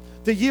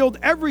 To yield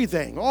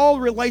everything, all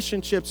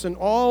relationships and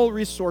all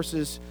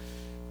resources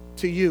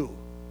to you.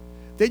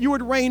 That you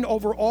would reign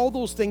over all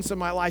those things in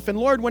my life. And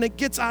Lord, when it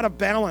gets out of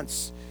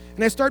balance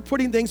and I start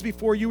putting things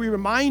before you,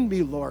 remind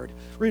me, Lord.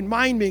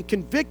 Remind me,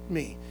 convict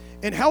me,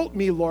 and help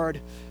me,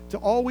 Lord, to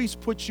always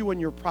put you in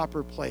your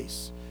proper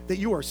place. That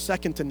you are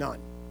second to none.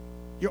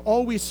 You're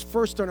always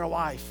first in our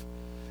life.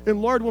 And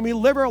Lord, when we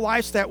live our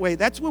lives that way,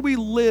 that's when we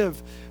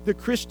live the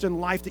Christian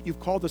life that you've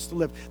called us to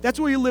live. That's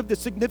when we live the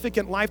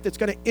significant life that's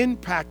going to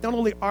impact not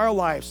only our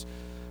lives,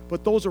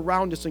 but those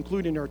around us,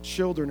 including our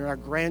children and our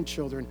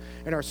grandchildren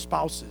and our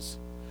spouses.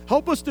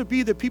 Help us to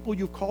be the people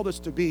you've called us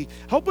to be.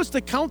 Help us to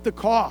count the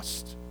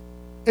cost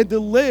and to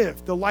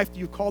live the life that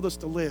you've called us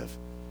to live.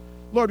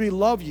 Lord, we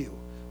love you.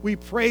 We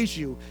praise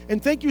you.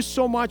 And thank you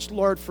so much,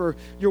 Lord, for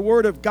your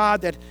word of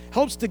God that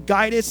helps to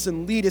guide us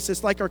and lead us.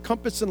 It's like our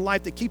compass in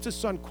life that keeps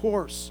us on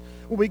course.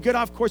 When we get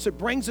off course, it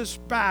brings us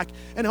back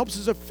and helps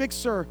us to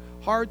fix our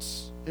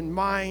hearts and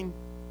mind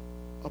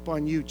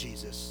upon you,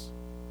 Jesus.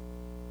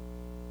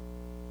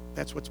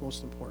 That's what's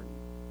most important.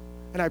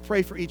 And I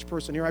pray for each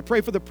person here. I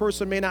pray for the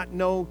person who may not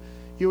know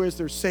you as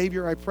their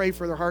Savior. I pray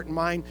for their heart and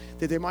mind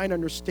that they might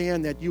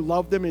understand that you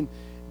love them and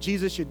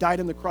Jesus, you died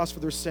on the cross for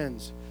their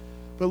sins.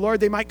 But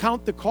Lord, they might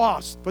count the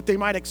cost, but they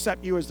might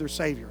accept you as their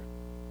Savior.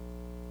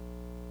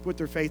 Put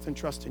their faith and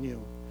trust in you.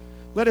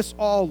 Let us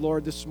all,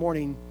 Lord, this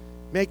morning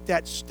make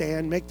that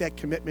stand, make that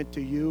commitment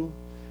to you,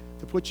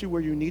 to put you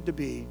where you need to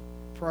be,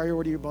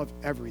 priority above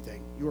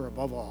everything. You are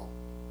above all.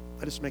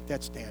 Let us make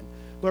that stand.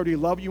 Lord, we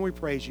love you and we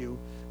praise you.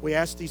 We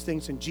ask these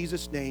things in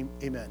Jesus' name,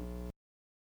 amen.